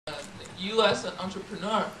you as an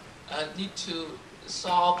entrepreneur need to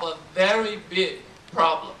solve a very big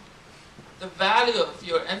problem. The value of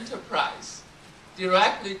your enterprise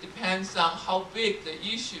directly depends on how big the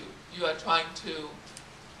issue you are trying to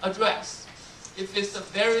address. If it's a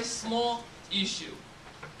very small issue,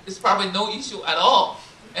 it's probably no issue at all,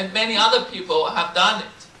 and many other people have done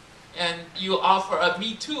it, and you offer a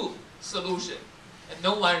Me Too solution, and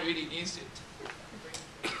no one really needs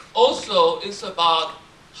it. Also, it's about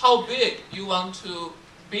how big you want to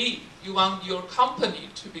be, you want your company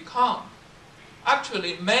to become.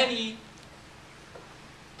 Actually, many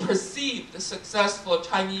perceived successful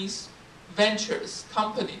Chinese ventures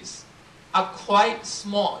companies are quite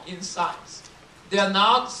small in size. They are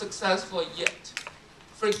not successful yet.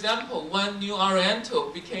 For example, when New Oriental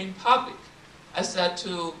became public, I said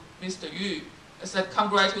to Mr. Yu, I said,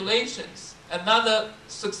 congratulations, another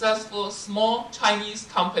successful small Chinese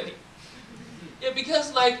company. Yeah,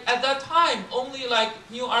 because at that time, only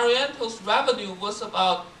New Oriental's revenue was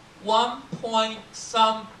about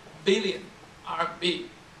 1.some billion RMB.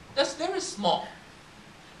 That's very small.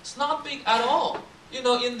 It's not big at all.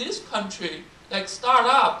 In this country,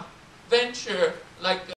 startup, venture,